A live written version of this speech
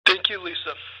you,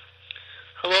 Lisa.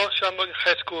 Hello, Schaumburg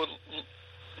High School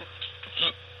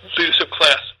leadership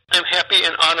class. I'm happy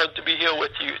and honored to be here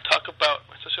with you to talk about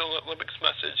my Special Olympics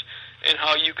message and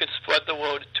how you can spread the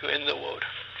word to end the word.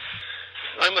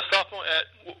 I'm a sophomore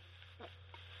at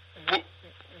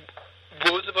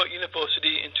Roosevelt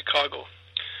University in Chicago.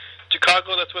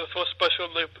 Chicago, that's where the first Special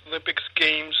Olympics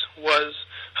Games was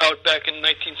held back in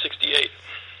 1968.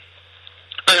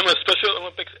 I am a Special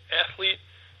Olympics athlete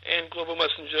and global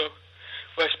messenger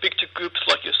where I speak to groups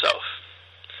like yourself.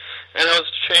 And I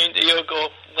was trained a year ago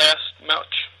last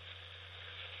March.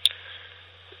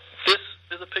 This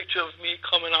is a picture of me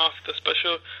coming off the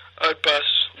Special Ed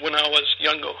bus when I was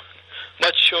younger,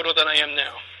 much shorter than I am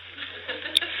now.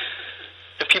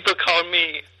 And people call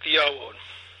me the R word.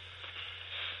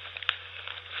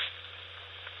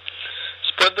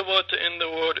 Spread the Word to End the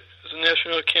Word is a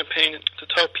national campaign to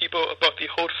tell people about the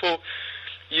hurtful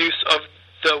use of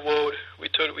the word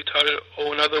retarded,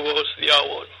 or in other words, the R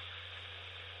word.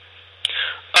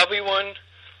 Everyone,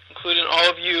 including all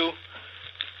of you,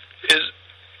 is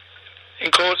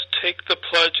encouraged to take the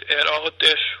pledge at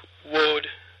all-word.org.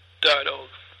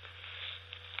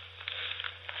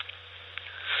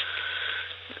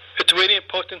 It's really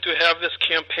important to have this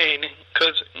campaign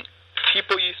because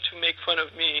people used to make fun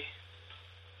of me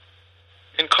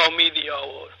and call me the R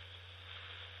word.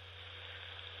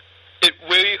 It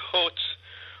really hurts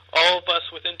all of us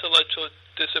with intellectual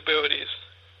disabilities.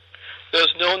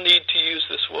 There's no need to use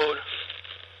this word.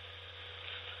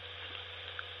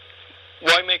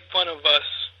 Why make fun of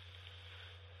us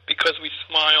because we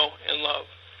smile and love?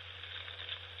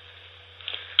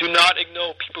 Do not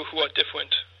ignore people who are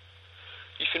different.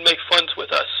 You should make friends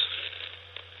with us.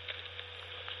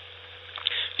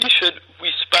 You should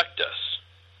respect us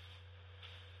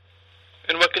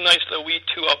and recognize that we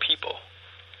too are people.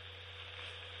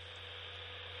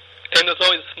 And there's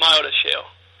always a smile to share.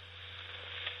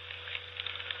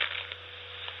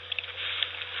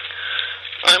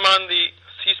 I'm on the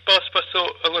Seaspar Special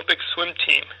Olympics swim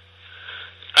team.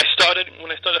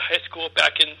 When I started high school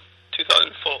back in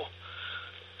 2004.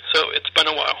 So it's been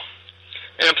a while.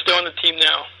 And I'm still on the team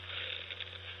now.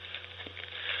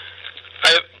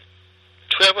 I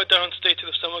traveled downstate to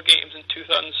the Summer Games in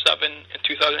 2007 and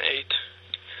 2008.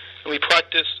 And we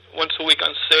practiced once a week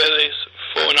on Saturdays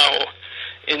for an hour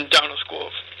in Downers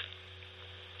Grove.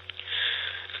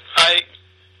 I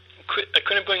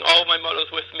couldn't bring all of my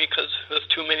medals with me because there's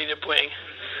too many to bring.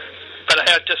 But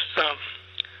I had just some.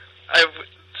 I've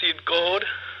received gold,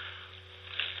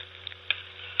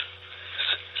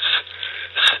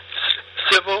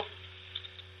 silver,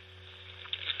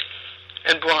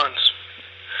 and bronze.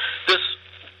 This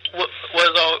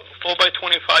was our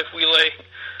 4x25 relay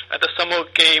at the Summer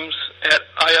Games at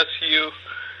ISU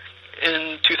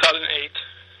in 2008.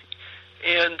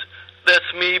 And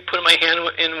that's me putting my hand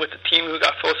in with the team who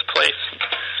got first place.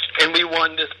 And we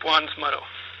won this bronze medal.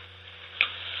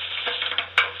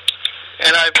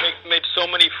 And I've made so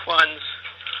many friends,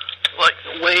 like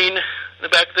Wayne in the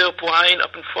back there, Brian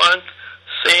up in front,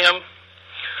 Sam.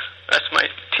 That's my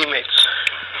teammates.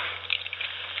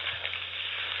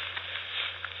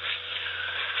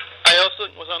 I also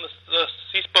was on the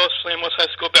Seaspar Slamworth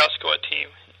High School basketball team.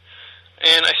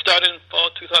 And I started in fall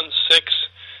 2006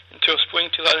 until spring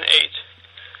 2008.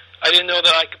 I didn't know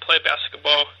that I could play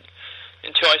basketball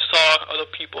until I saw other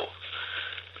people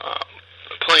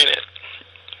playing it.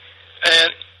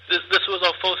 And this was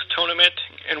our first tournament,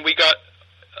 and we got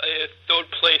a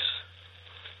third place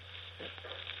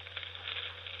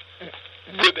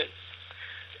ribbon.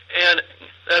 And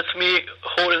that's me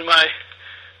holding my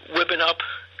ribbon up.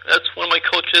 That's one of my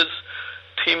coaches,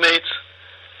 teammates,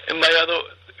 and my other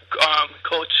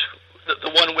coach, the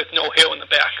one with no hair in the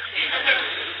back.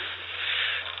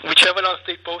 We traveled on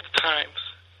state both times.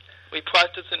 We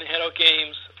practiced and had our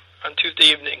games on Tuesday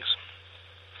evenings.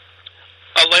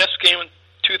 Our last game in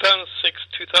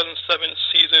 2006-2007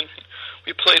 season,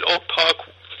 we played Oak Park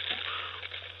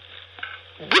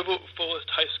River Forest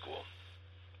High School.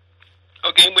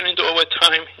 Our game went into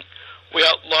overtime. We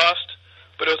outlost,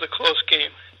 but it was a close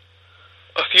game.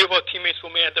 A few of our teammates were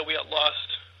mad that we had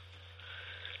lost.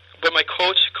 But my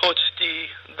coach, Coach D,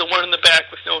 the one in the back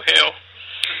with no hair,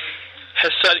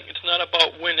 has said it's not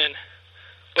about winning,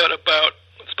 but about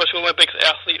Special Olympics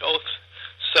athlete oath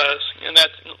says, and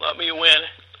that's let me win,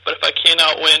 but if I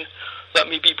cannot win, let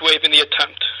me be brave in the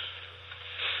attempt.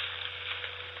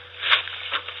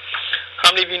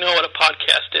 How many of you know what a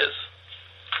podcast is?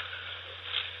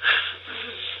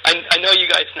 I know you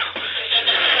guys know.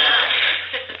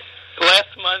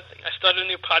 Last month, I started a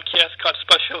new podcast called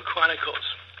Special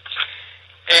Chronicles.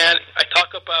 And I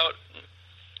talk about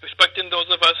respecting those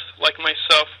of us like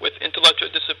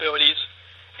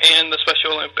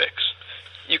Special Olympics.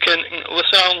 You can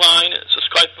listen online,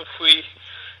 subscribe for free,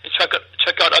 and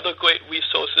check out other great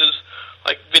resources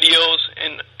like videos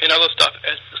and other stuff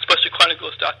at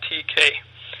specialchronicles.tk.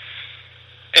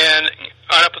 And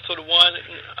on episode 1,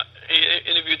 I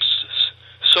interviewed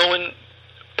Soen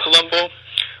Palumbo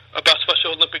about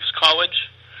Special Olympics College.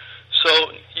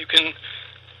 So you can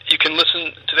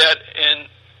listen to that and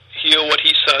hear what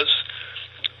he says.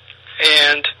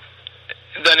 And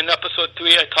then in episode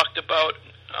 3, I talked about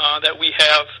that we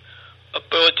have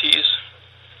abilities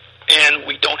and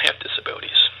we don't have disabilities.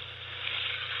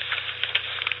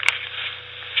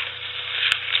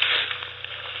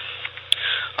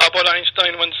 Albert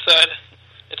Einstein once said,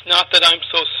 "It's not that I'm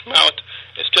so smart,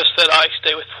 it's just that I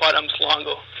stay with problems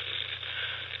longer."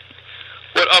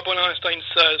 What Albert Einstein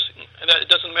says, that it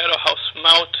doesn't matter how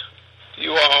smart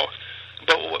you are,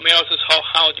 but what matters is how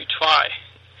hard you try.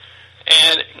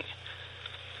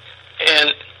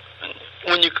 And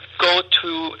when you go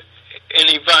to an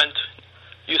event,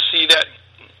 you see that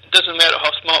it doesn't matter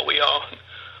how smart we are,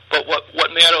 but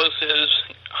what matters is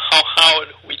how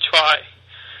hard we try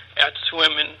at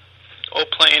swimming or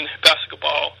playing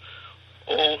basketball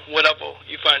or whatever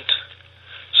event.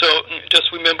 So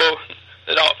just remember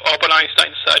that Albert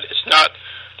Einstein said, it's not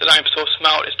that I'm so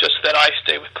smart, it's just that I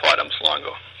stay with problems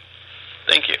longer.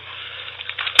 Thank you.